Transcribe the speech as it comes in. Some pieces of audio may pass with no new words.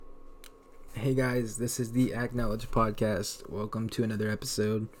Hey guys, this is the Acknowledge podcast. Welcome to another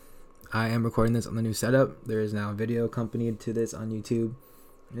episode. I am recording this on the new setup. There is now a video accompanied to this on YouTube.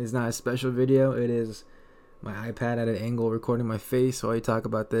 It is not a special video. It is my iPad at an angle recording my face while I talk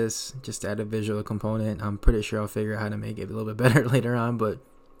about this, just to add a visual component. I'm pretty sure I'll figure out how to make it a little bit better later on, but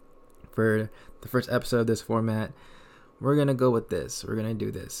for the first episode of this format, we're going to go with this. We're going to do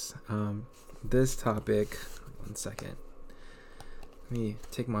this. This topic, one second. Let me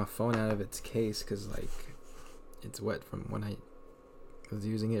take my phone out of its case because it's wet from when I was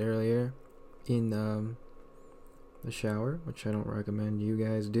using it earlier in the shower, which I don't recommend you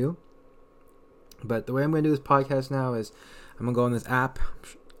guys do. But the way I'm going to do this podcast now is I'm going to go on this app.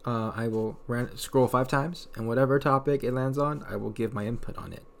 I will scroll 5 times, and whatever topic it lands on, I will give my input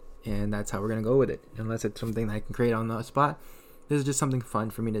on it. And that's how we're going to go with it. Unless it's something that I can create on the spot, this is just something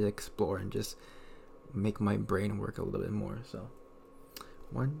fun for me to explore and just make my brain work a little bit more. So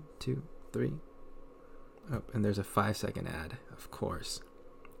 1, 2, 3. Oh, and there's a 5-second ad, of course.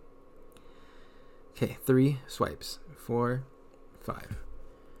 Okay, 3 swipes. 4, 5.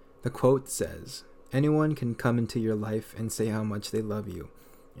 The quote says, "Anyone can come into your life and say how much they love you.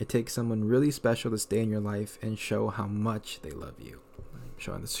 It takes someone really special to stay in your life and show how much they love you." I'm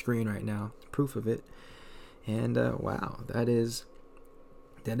showing the screen right now, proof of it. And wow, that is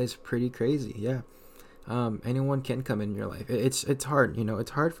pretty crazy. Yeah. Anyone can come in your life. It's hard,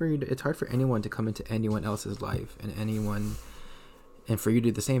 it's hard for anyone to come into anyone else's life, and for you to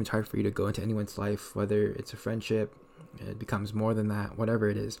do the same. It's hard for you to go into anyone's life, whether it's a friendship, it becomes more than that, whatever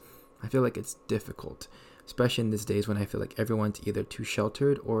it is. I feel like it's difficult, especially in these days when I feel like everyone's either too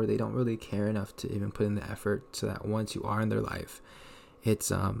sheltered or they don't really care enough to even put in the effort, so that once you are in their life,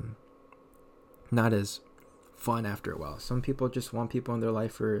 it's not as fun after a while. Some people just want people in their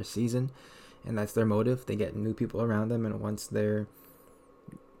life for a season, and that's their motive. They get new people around them, and once they're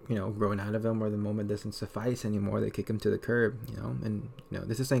growing out of them, or the moment doesn't suffice anymore, they kick them to the curb. And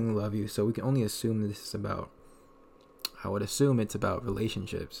this is saying love you, so we can only assume that this is about, I would assume it's about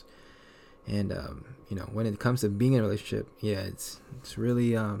relationships. And when it comes to being in a relationship, it's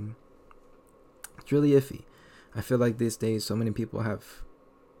really iffy. I feel like these days so many people have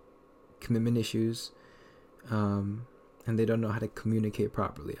commitment issues, and they don't know how to communicate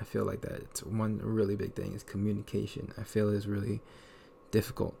properly. I feel like that it's one really big thing is communication. I feel is really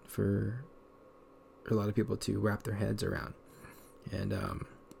difficult for a lot of people to wrap their heads around. And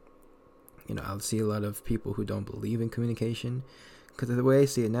I'll see a lot of people who don't believe in communication, because the way I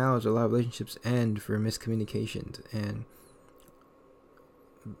see it now is a lot of relationships end for miscommunications and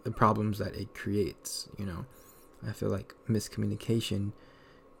the problems that it creates. I feel like miscommunication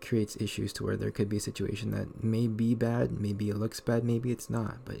creates issues to where there could be a situation that may be bad, maybe it looks bad, maybe it's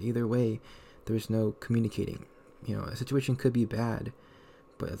not, but either way there's no communicating. A situation could be bad,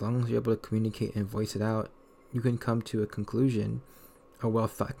 but as long as you're able to communicate and voice it out, you can come to a conclusion, a well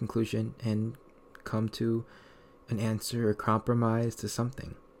thought conclusion, and come to an answer or compromise to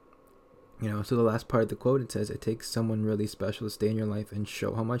something. So the last part of the quote, it says, "It takes someone really special to stay in your life and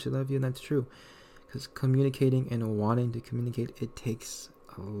show how much they love you." And that's true, because communicating and wanting to communicate, it takes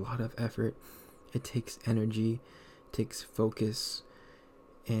a lot of effort. It takes energy, it takes focus,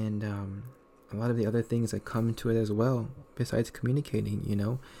 and a lot of the other things that come into it as well, besides communicating.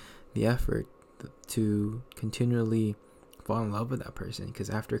 The effort to continually fall in love with that person, because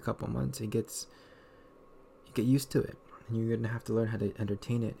after a couple months you get used to it, and you're gonna have to learn how to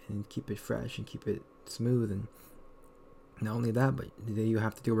entertain it and keep it fresh and keep it smooth. And not only that, but you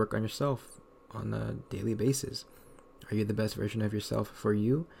have to do work on yourself on a daily basis. Are you the best version of yourself for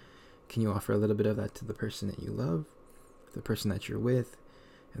you? Can you offer a little bit of that to the person that you love, the person that you're with?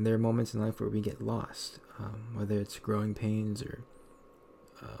 And there are moments in life where we get lost, whether it's growing pains or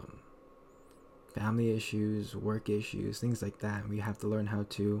family issues, work issues, things like that. We have to learn how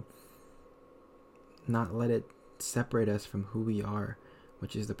to not let it separate us from who we are,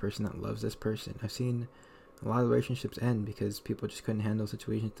 which is the person that loves this person. I've seen a lot of relationships end because people just couldn't handle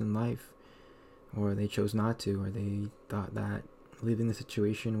situations in life, or they chose not to, or they thought that leaving the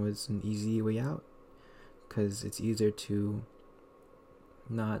situation was an easy way out, because it's easier to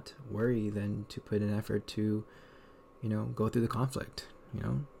not worry than to put an effort to go through the conflict.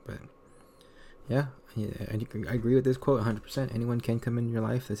 But yeah, I agree with this quote 100%. Anyone can come in your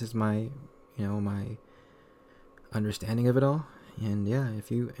life. This is my my understanding of it all. And yeah, if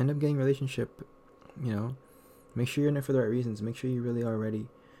you end up getting a relationship, make sure you're in it for the right reasons. Make sure you really are ready.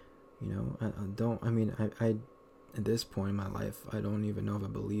 I at this point in my life, I don't even know if I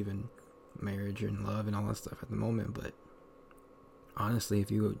believe in marriage and love and all that stuff at the moment. But honestly, if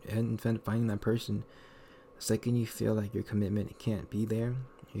you end up finding that person, the second you feel like your commitment can't be there,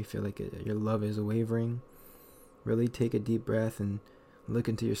 you feel like your love is wavering, really take a deep breath and look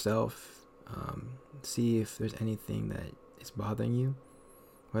into yourself. See if there's anything that is bothering you,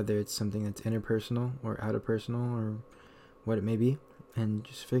 whether it's something that's interpersonal or outerpersonal or what it may be, and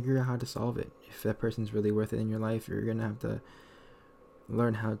just figure out how to solve it. If that person's really worth it in your life, you're gonna have to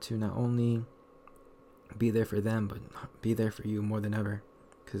learn how to not only be there for them, but be there for you more than ever,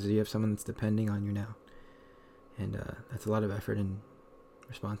 because you have someone that's depending on you now, and that's a lot of effort and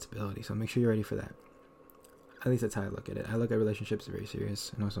responsibility. So make sure you're ready for that. At least that's how I look at it. I look at relationships very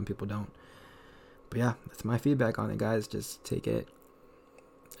serious. I know some people don't, but yeah, that's my feedback on it, guys. Just take it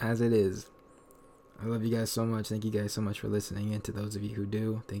as it is. I love you guys so much. Thank you guys so much for listening, and to those of you who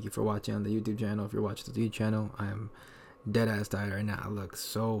do, thank you for watching on the YouTube channel. If you're watching the YouTube channel, I am dead ass tired right now. I look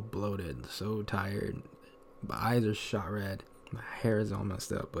so bloated, so tired. My eyes are shot red. My hair is all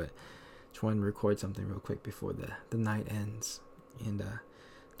messed up, but just wanted to record something real quick before the night ends. And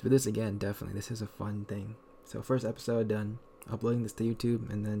for this again, definitely, this is a fun thing. So first episode done, uploading this to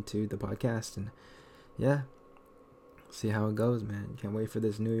YouTube and then to the podcast, and yeah, see how it goes, man. Can't wait for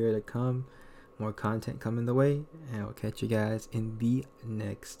this new year to come. More content coming the way, and I'll catch you guys in the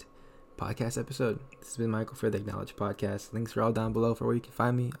next podcast episode. This has been Michael for the Acknowledge Podcast. Links are all down below for where you can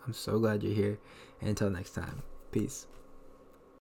find me. I'm so glad you're here, and until next time, peace.